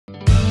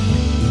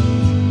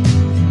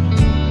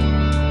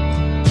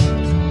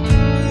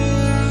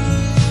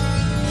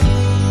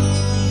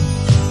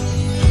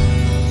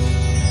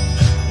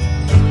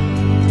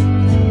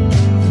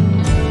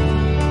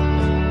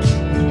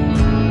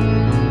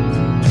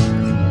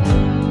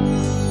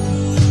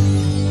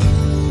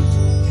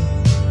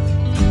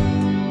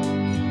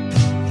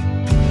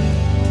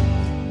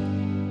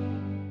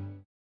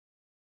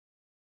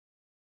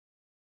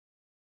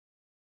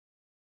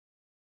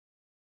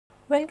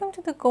Welcome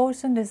to the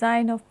course on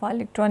design of power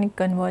electronic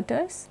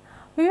converters.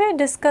 We were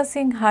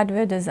discussing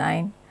hardware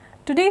design.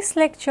 Today's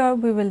lecture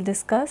we will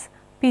discuss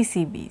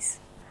PCBs.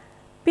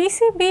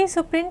 PCBs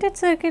or printed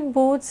circuit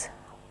boards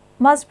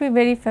must be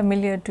very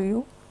familiar to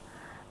you.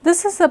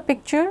 This is a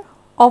picture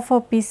of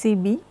a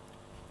PCB.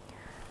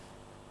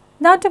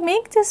 Now to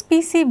make this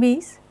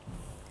PCBs,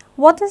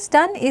 what is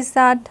done is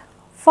that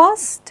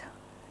first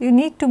you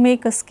need to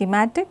make a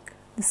schematic.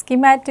 The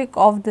schematic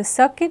of the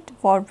circuit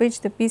for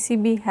which the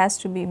PCB has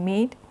to be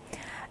made,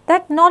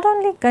 that not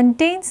only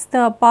contains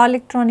the power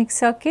electronic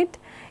circuit,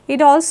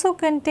 it also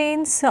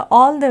contains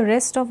all the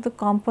rest of the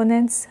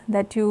components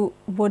that you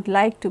would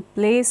like to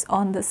place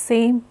on the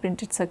same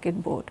printed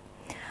circuit board.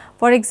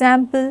 For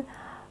example,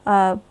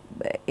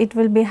 it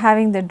will be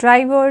having the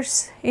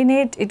drivers in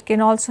it, it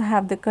can also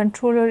have the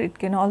controller, it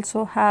can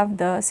also have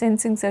the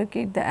sensing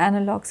circuit, the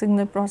analog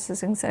signal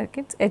processing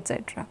circuits,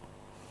 etc.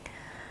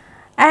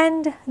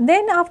 And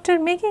then after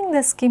making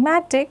the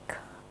schematic,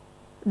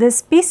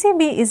 this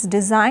PCB is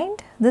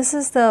designed. This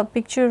is the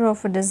picture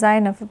of a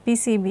design of a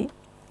PCB.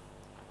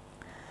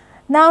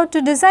 Now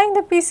to design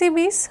the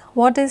PCBs,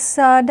 what is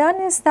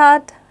done is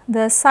that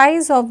the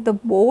size of the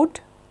board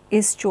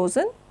is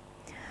chosen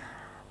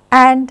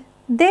and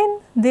then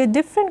the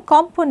different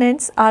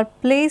components are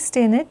placed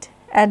in it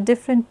at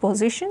different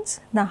positions.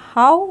 Now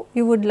how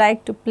you would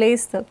like to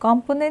place the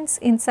components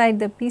inside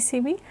the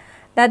PCB,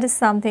 that is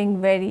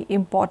something very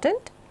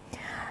important.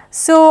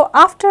 So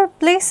after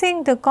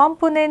placing the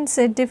components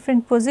at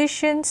different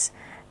positions,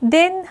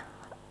 then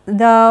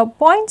the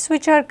points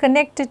which are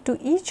connected to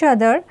each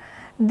other,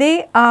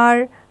 they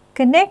are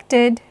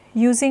connected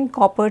using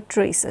copper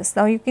traces.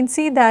 Now you can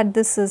see that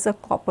this is a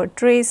copper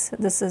trace,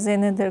 this is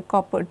another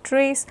copper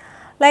trace.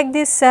 Like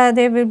this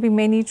there will be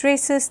many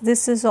traces,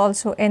 this is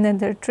also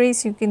another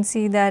trace. You can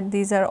see that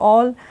these are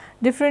all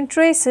different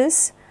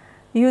traces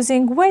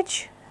using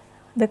which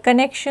the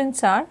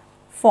connections are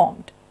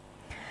formed.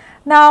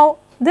 Now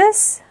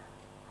this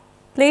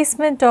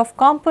placement of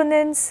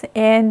components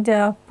and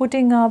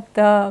putting up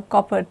the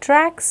copper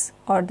tracks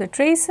or the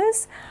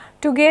traces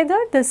together,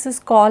 this is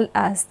called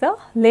as the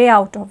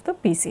layout of the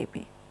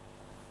PCB.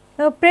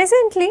 Now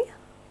presently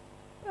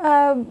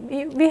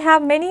we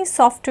have many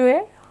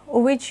software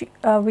which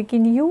we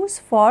can use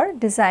for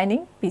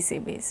designing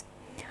PCBs.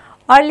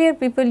 Earlier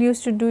people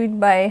used to do it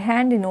by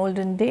hand in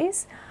olden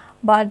days,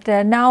 but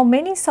now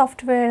many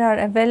software are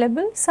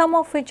available, some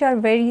of which are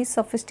very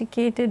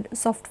sophisticated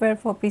software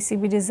for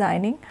PCB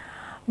designing,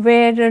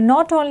 where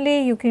not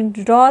only you can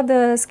draw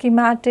the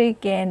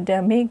schematic and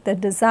make the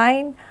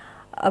design,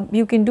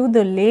 you can do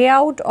the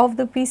layout of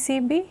the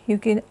PCB, you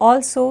can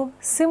also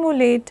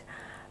simulate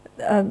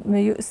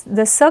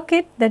the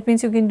circuit, that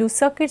means you can do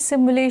circuit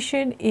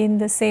simulation in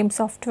the same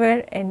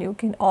software, and you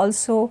can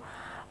also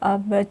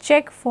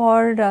check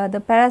for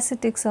the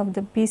parasitics of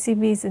the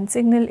PCBs and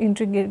signal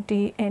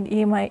integrity and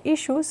EMI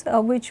issues,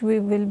 which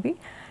we will be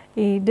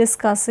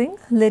discussing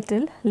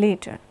little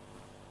later.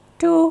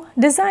 To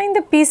design the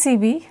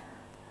PCB,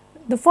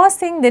 the first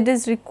thing that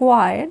is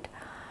required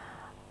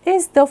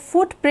is the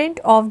footprint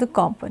of the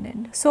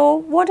component. So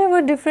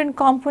whatever different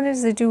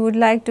components that you would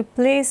like to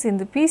place in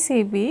the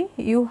PCB,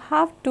 you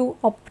have to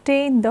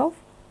obtain the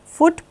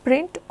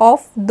footprint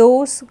of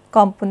those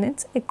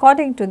components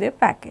according to their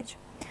package.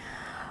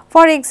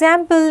 For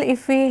example,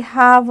 if we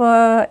have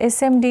a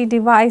SMD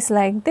device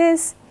like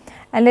this,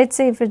 and let us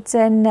say if it is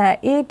an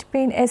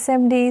 8-pin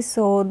SMD,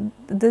 so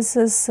this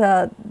is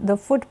the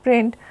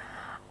footprint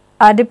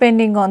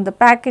depending on the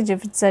package,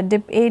 if it is a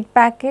DIP 8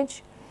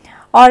 package,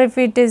 or if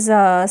it is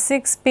a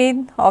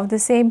 6-pin of the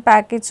same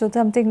package, so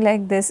something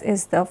like this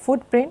is the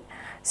footprint.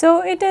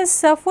 So it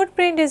is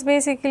footprint is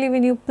basically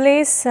when you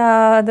place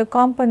the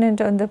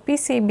component on the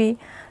PCB,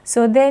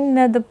 so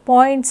then the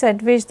points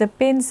at which the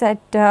pins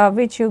at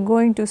which you are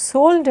going to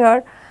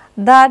solder,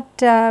 that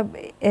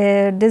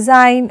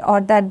design or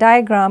that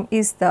diagram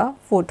is the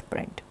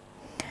footprint.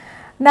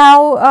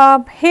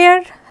 Now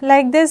here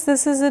like this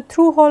is a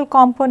through hole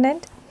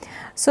component.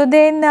 So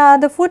then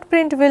the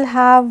footprint will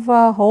have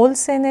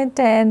holes in it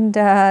and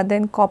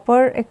then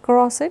copper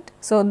across it.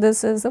 So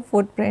this is the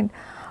footprint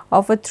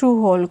of a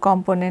through hole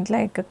component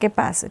like a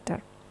capacitor.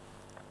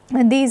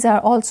 And these are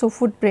also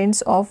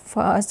footprints of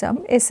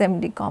some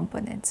SMD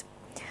components.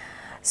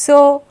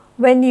 So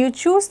when you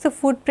choose the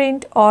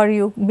footprint or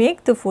you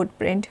make the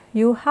footprint,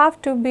 you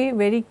have to be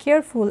very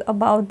careful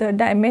about the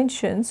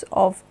dimensions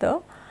of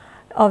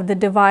the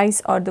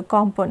device or the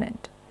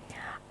component.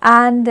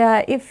 And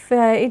if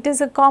it is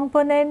a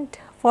component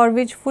for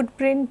which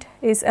footprint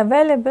is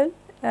available,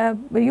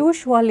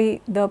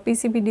 usually the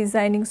PCB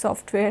designing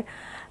software,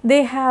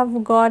 they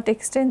have got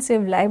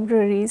extensive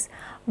libraries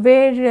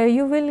where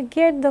you will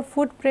get the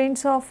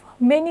footprints of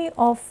many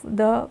of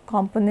the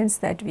components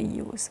that we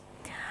use.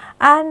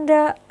 And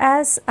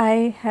as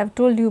I have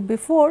told you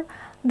before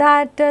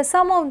that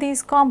some of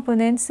these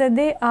components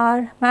they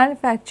are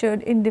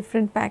manufactured in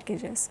different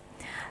packages.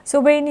 So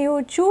when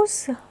you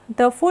choose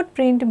the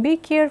footprint, be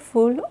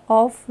careful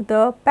of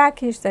the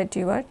package that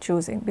you are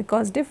choosing,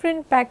 because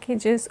different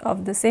packages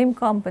of the same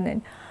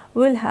component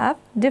will have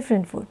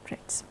different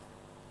footprints.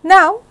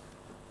 Now,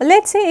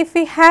 let us say if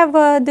we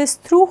have this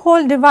through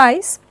hole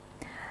device,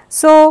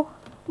 so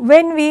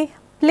when we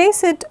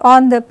place it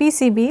on the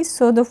PCB,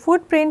 so the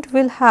footprint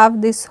will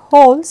have these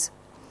holes,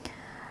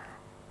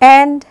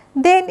 and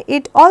then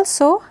it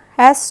also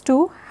has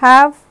to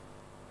have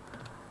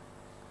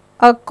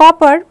a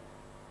copper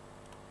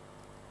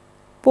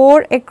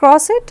pore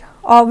across it,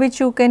 or which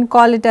you can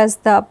call it as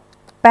the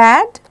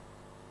pad,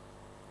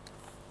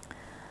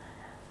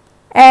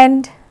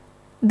 and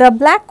the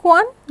black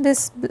one,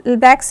 this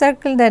black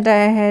circle that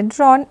I had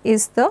drawn,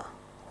 is the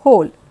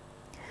hole.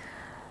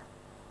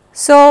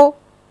 So,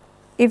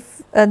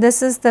 if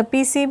this is the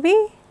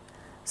PCB,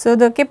 so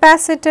the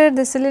capacitor,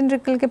 the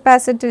cylindrical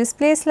capacitor is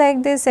placed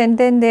like this, and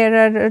then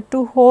there are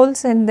two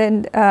holes, and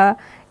then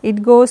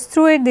it goes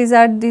through it. These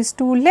are these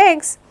two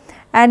legs,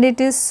 and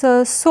it is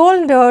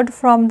soldered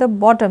from the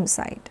bottom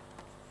side.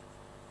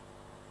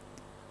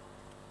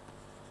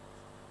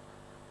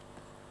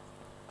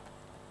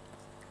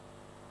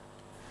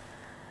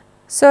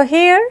 So,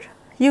 here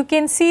you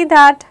can see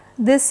that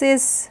this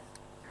is,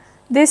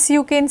 this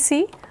you can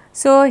see.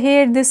 So,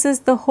 here this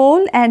is the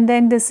hole, and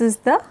then this is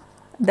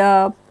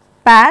the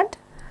pad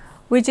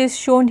which is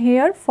shown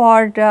here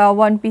for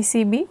one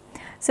PCB.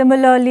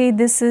 Similarly,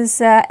 this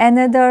is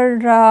another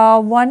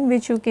one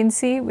which you can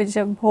see, which is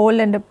a hole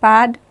and a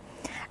pad,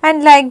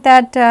 and like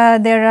that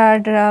there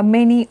are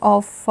many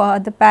of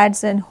the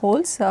pads and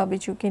holes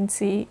which you can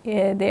see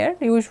there.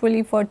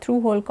 Usually for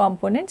through hole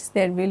components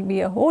there will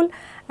be a hole,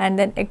 and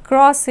then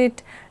across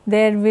it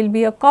there will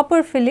be a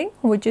copper filling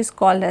which is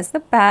called as the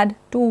pad,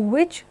 to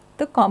which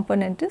the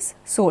component is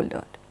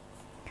soldered.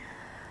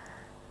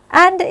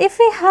 And if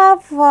we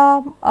have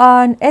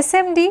an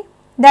SMD,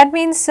 that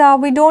means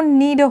we do not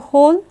need a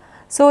hole.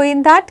 So,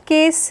 in that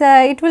case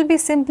it will be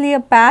simply a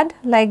pad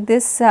like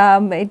this.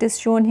 It is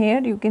shown here.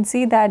 You can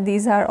see that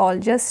these are all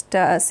just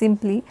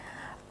simply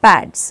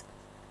pads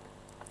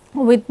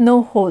with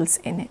no holes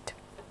in it.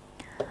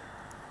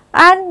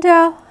 And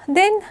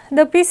then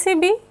the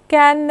PCB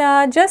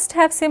can just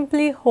have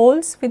simply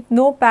holes with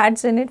no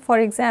pads in it. For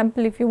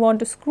example, if you want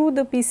to screw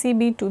the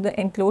PCB to the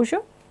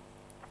enclosure,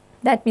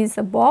 that means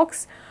the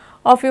box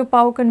of your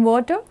power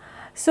converter.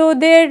 So,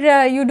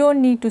 there you do not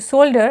need to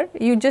solder,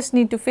 you just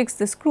need to fix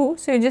the screw.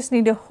 So, you just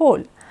need a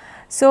hole.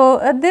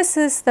 So, this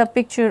is the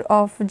picture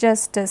of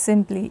just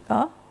simply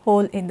a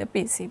hole in the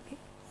PCB.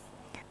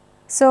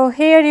 So,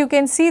 here you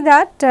can see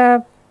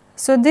that,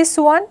 so this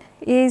one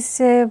is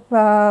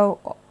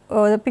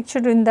the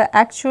picture in the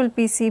actual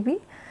PCB.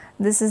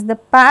 This is the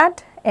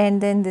pad, and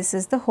then this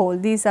is the hole.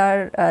 These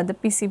are the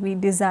PCB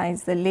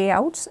designs, the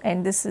layouts,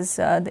 and this is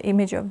the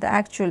image of the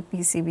actual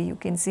PCB you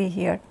can see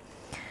here.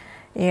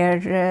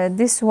 Here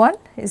this one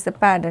is the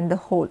pad and the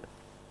hole,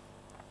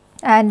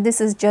 and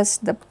this is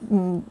just the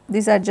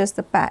these are just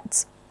the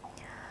pads.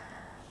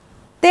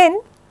 Then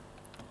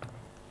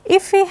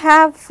if we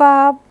have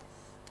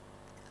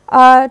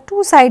a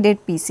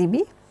two-sided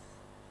PCB,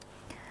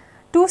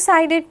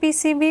 two-sided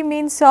PCB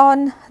means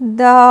on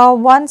the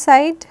one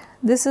side,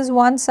 this is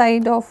one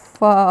side of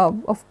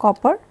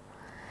copper,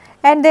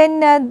 and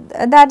then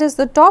that is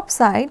the top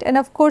side, and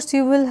of course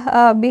you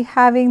will be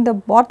having the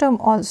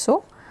bottom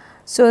also.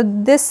 So,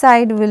 this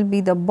side will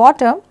be the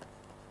bottom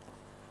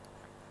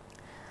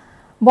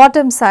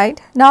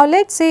side. Now,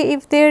 let us say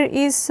if there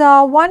is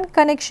one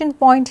connection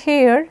point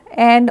here,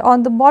 and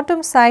on the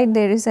bottom side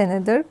there is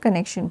another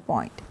connection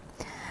point.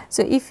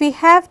 So, if we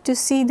have to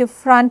see the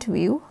front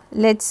view,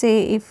 let us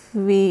say if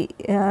we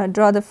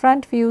draw the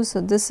front view.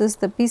 So, this is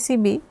the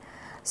PCB.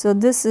 So,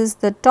 this is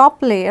the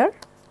top layer,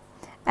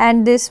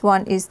 and this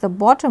one is the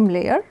bottom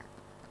layer.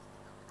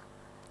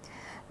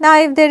 Now,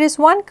 if there is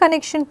one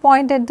connection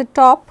point at the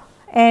top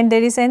and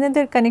there is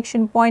another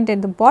connection point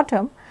at the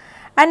bottom,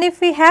 and if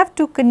we have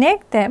to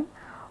connect them,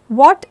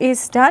 what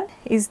is done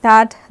is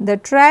that the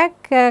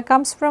track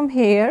comes from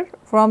here,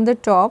 from the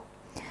top,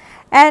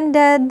 and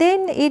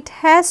then it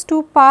has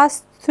to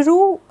pass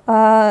through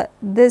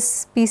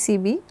this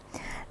PCB.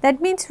 That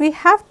means we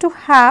have to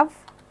have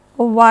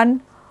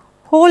one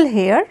hole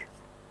here,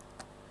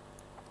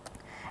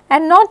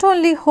 and not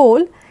only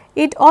hole,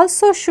 it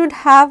also should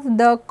have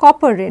the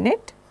copper in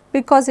it,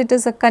 because it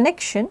is a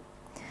connection.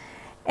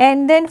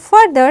 And then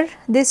further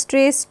this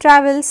trace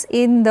travels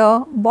in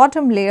the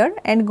bottom layer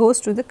and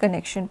goes to the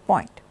connection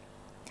point.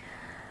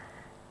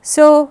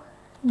 So,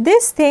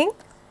 this thing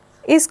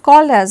is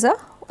called as a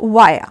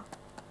wire.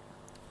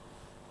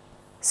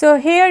 So,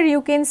 here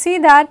you can see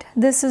that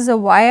this is a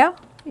wire.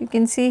 You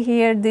can see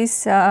here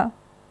this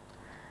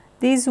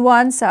these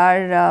ones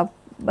are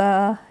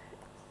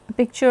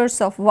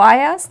pictures of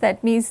wires.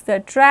 That means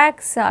the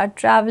tracks are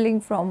traveling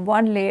from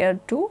one layer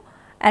to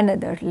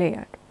another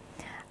layer,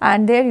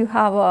 and there you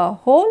have a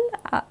hole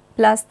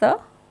plus the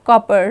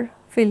copper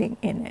filling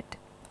in it,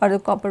 or the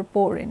copper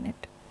pore in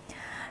it.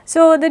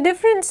 So, the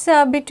difference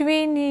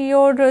between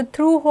your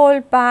through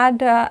hole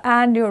pad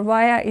and your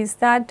wire is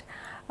that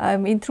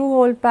in through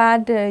hole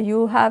pad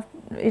you have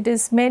it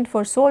is meant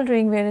for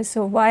soldering, whereas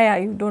a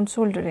wire you do not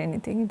solder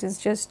anything, it is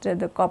just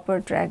the copper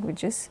track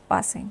which is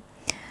passing.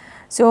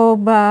 So,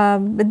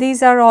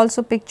 these are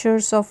also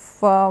pictures of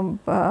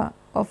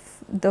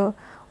the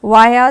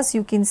wires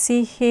you can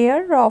see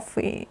here of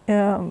in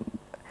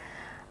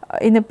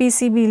a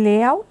PCB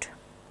layout,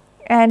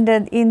 and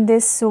in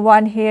this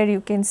one here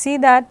you can see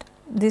that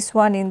this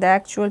one in the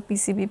actual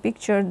PCB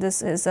picture,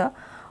 this is a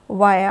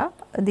wire,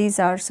 these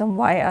are some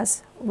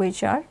wires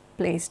which are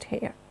placed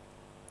here.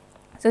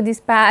 So, these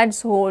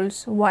pads,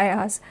 holes,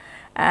 wires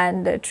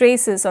and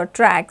traces or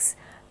tracks,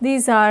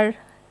 these are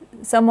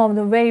some of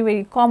the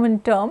very common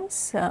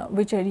terms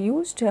which are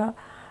used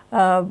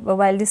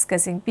while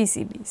discussing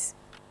PCBs.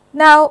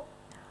 Now,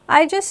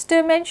 I just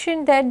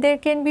mentioned that there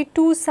can be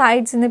two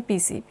sides in a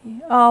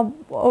PCB,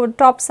 or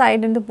top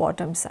side and the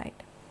bottom side.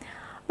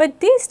 But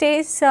these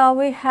days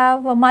we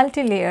have a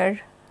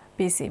multi-layer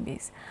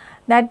PCBs.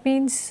 That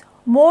means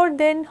more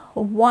than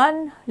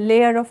one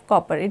layer of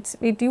copper.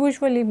 It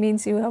usually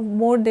means you have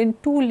more than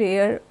two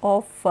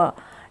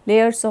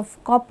layers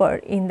of copper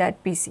in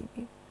that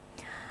PCB.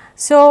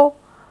 So,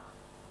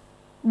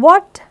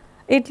 what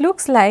it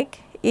looks like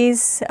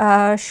is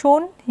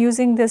shown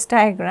using this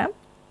diagram.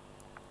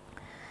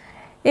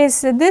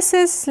 Is this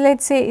is, let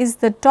us say, is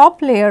the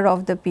top layer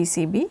of the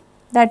PCB.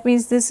 That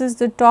means this is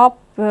the top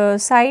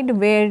side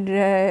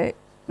where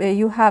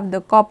you have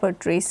the copper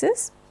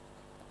traces,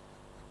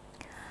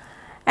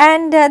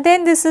 and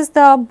then this is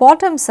the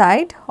bottom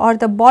side or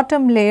the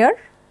bottom layer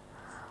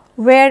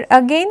where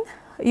again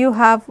you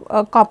have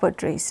copper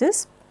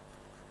traces,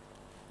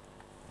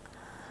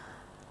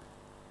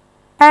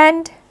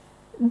 and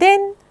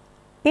then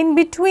in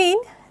between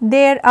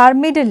there are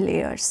middle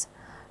layers.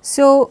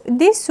 So,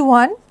 this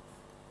one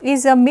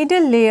is a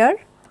middle layer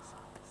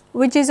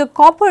which is a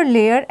copper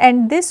layer,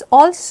 and this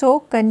also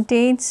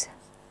contains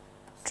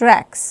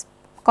tracks,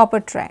 copper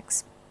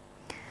tracks.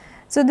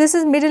 So, this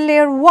is middle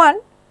layer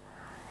 1,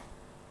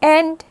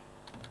 and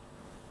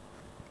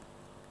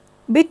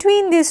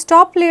between this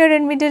top layer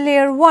and middle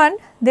layer 1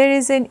 there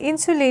is an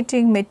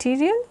insulating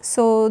material.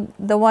 So,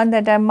 the one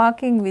that I am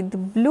marking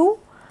with blue,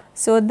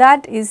 so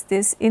that is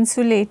this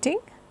insulating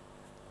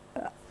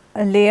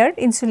layer,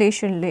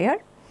 insulation layer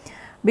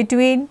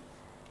between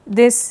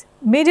this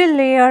middle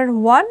layer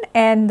 1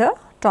 and the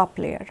top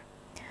layer.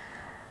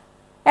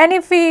 And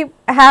if we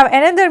have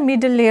another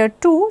middle layer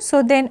 2,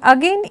 so then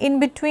again in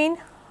between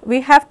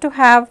we have to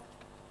have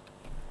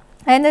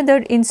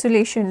another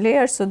insulation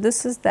layer. So,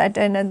 this is that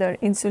another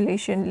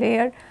insulation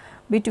layer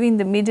between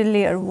the middle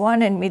layer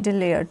 1 and middle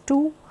layer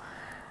 2,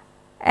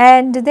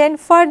 and then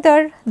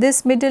further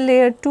this middle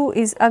layer 2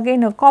 is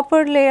again a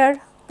copper layer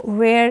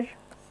where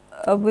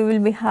we will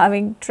be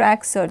having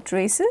tracks or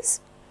traces,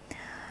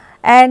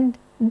 and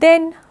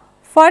then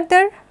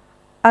further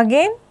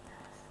again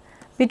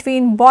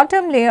between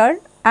bottom layer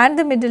and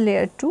the middle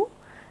layer 2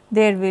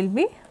 there will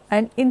be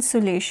an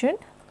insulation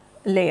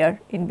layer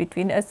in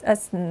between us.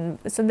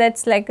 So, that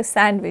is like a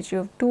sandwich, you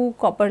have two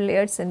copper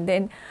layers and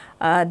then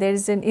there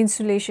is an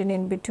insulation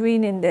in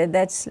between, and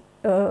that is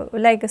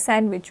like a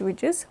sandwich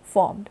which is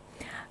formed.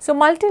 So,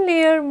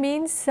 multi-layer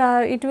means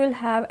it will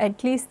have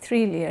at least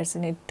 3 layers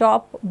in it,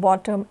 top,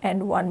 bottom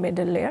and one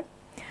middle layer.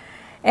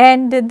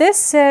 And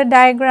this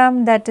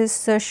diagram that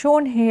is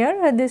shown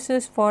here, this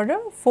is for a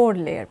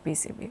 4-layer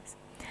PCBs.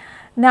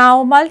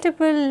 Now,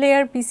 multiple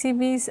layer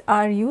PCBs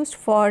are used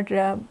for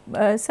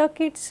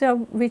circuits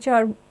which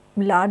are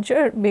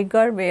larger,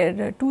 bigger,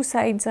 where 2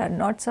 sides are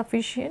not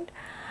sufficient,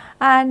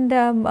 and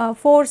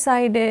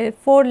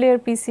 4-layer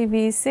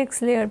PCB,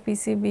 6-layer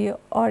PCB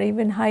or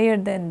even higher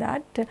than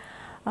that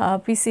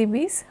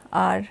PCBs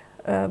are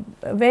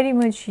very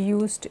much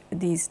used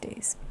these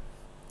days.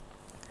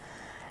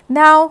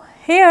 Now,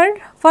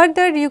 here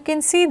further you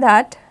can see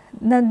that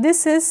now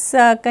this is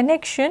a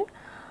connection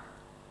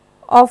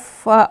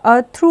of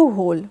a through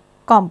hole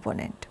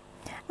component,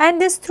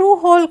 and this through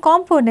hole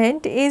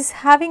component is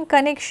having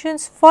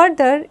connections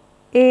further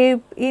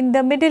in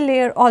the middle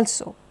layer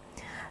also.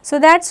 So,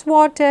 that is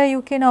what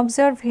you can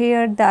observe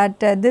here, that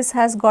this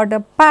has got a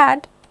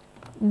pad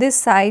this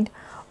side,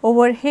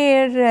 over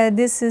here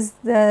this is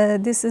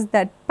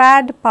that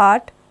pad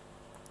part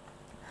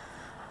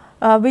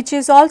which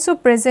is also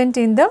present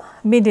in the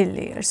middle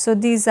layer. So,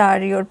 these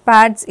are your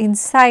pads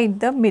inside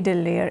the middle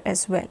layer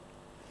as well,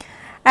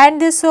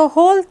 and this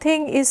whole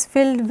thing is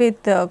filled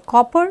with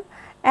copper,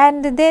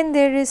 and then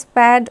there is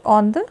pad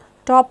on the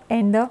top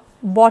and the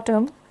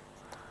bottom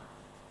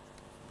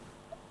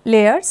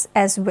layers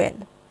as well.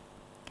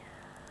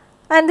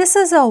 And this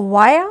is a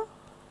wire,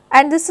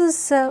 and this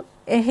is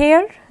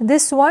here,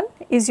 this one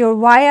is your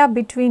wire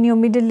between your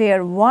middle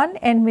layer 1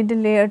 and middle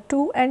layer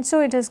 2, and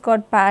so it has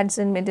got pads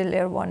in middle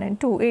layer 1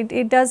 and 2.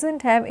 It does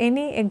not have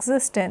any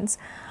existence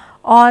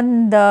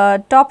on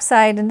the top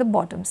side and the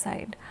bottom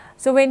side.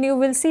 So, when you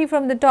will see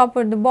from the top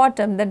or the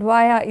bottom, that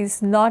wire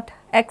is not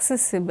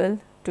accessible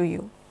to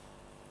you.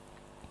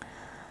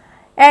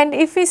 And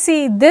if we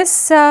see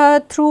this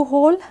through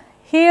hole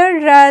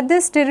here,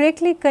 this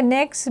directly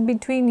connects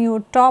between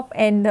your top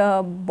and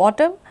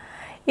bottom.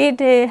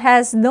 it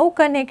has no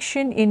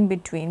connection in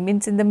between,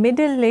 means in the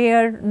middle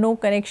layer no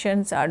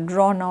connections are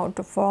drawn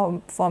out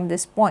from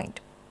this point.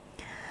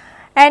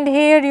 And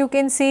here you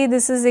can see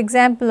this is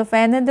example of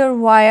another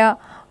wire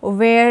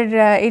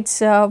where it is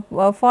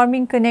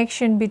forming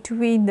connection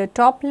between the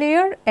top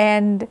layer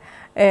and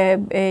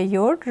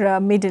your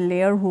middle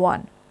layer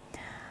 1.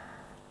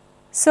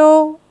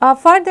 So,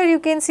 further you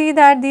can see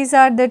that these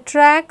are the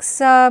tracks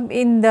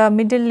in the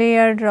middle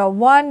layer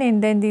 1,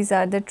 and then these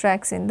are the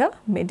tracks in the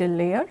middle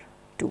layer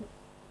 2.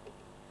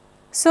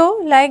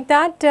 So, like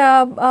that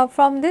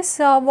from this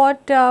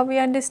what we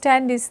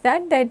understand is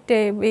that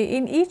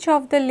in each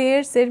of the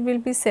layers there will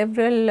be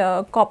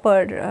several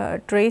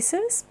copper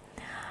traces,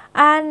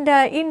 and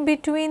in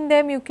between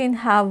them you can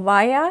have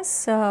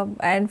vias,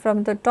 and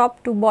from the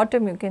top to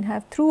bottom you can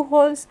have through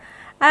holes,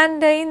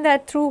 and in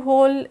that through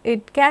hole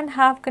it can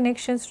have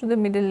connections to the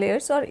middle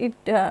layers, or it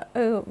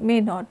may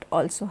not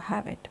also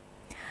have it.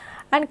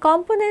 And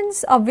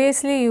components,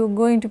 obviously you are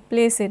going to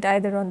place it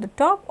either on the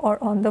top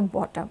or on the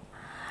bottom,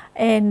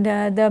 and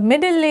the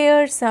middle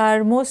layers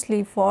are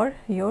mostly for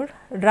your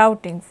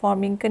routing,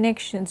 forming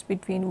connections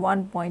between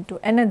one point to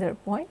another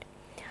point,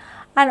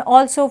 and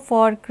also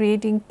for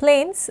creating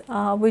planes,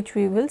 which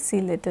we will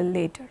see little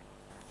later.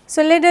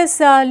 So, let us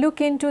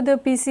look into the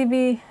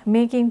PCB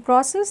making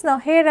process. Now,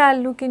 here I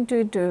will look into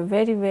it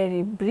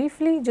very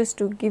briefly, just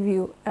to give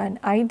you an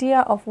idea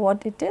of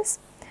what it is.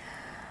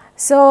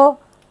 So,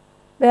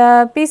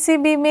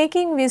 PCB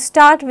making, we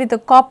start with a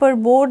copper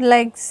board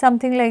like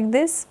something like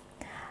this,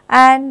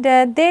 and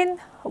then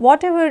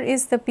whatever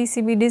is the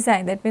PCB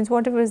design, that means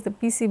whatever is the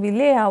PCB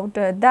layout,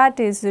 that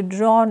is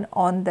drawn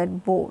on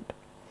that board.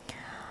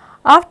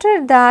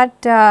 After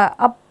that,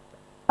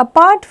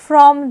 apart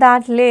from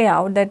that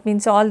layout, that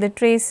means all the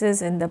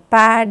traces and the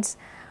pads,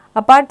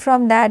 apart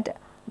from that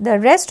the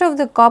rest of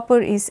the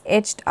copper is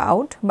etched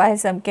out by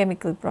some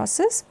chemical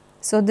process.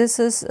 So, this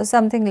is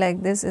something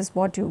like this is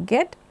what you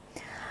get,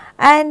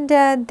 and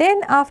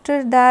then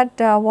after that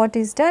what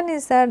is done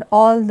is that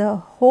all the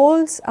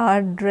holes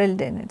are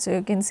drilled in it. So,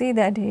 you can see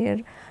that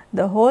here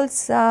the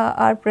holes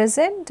are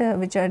present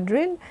which are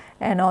drilled,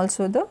 and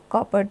also the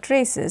copper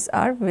traces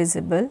are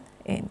visible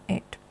in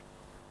it.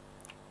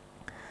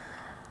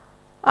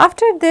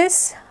 After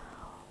this,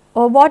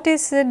 what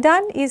is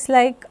done is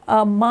like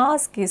a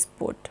mask is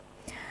put.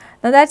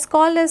 Now, that is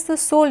called as the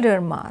solder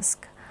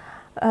mask,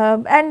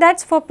 and that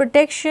is for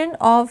protection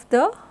of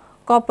the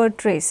copper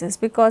traces,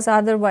 because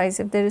otherwise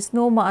if there is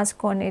no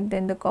mask on it,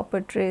 then the copper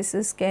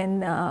traces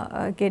can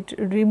get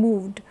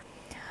removed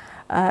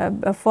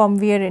from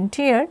wear and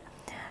tear.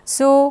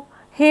 So,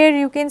 here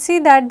you can see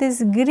that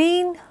this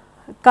green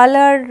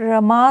color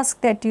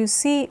mask that you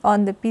see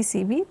on the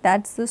PCB,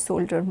 that is the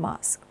solder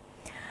mask.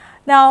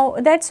 Now,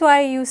 that is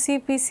why you see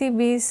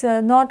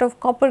PCBs not of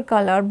copper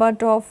color,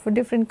 but of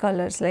different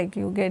colors, like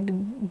you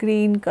get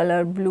green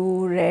color,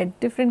 blue, red,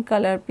 different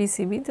color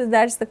PCB. So,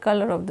 that is the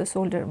color of the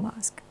solder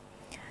mask.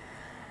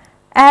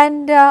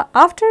 And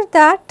after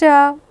that,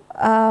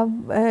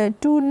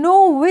 to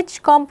know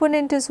which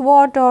component is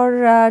what,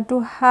 or to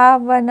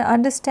have an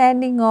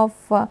understanding of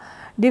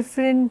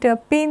different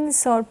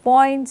pins or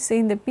points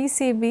in the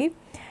PCB,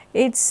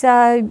 it is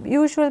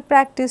usual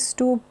practice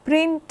to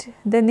print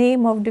the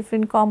name of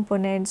different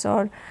components,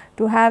 or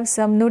to have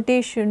some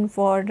notation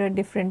for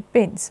different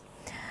pins.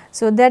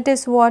 So, that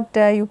is what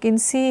you can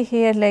see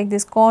here, like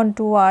this CON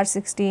 2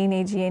 R16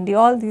 AGND,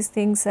 all these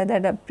things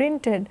that are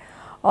printed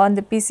on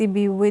the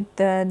PCB with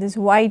this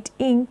white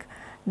ink,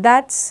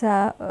 that is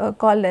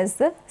called as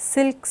the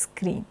silk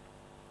screen.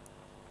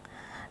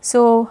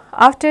 So,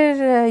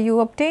 after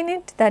you obtain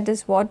it, that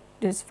is what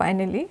is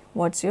finally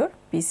what is your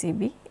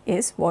PCB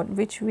is,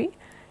 which we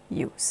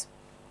use.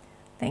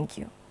 Thank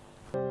you.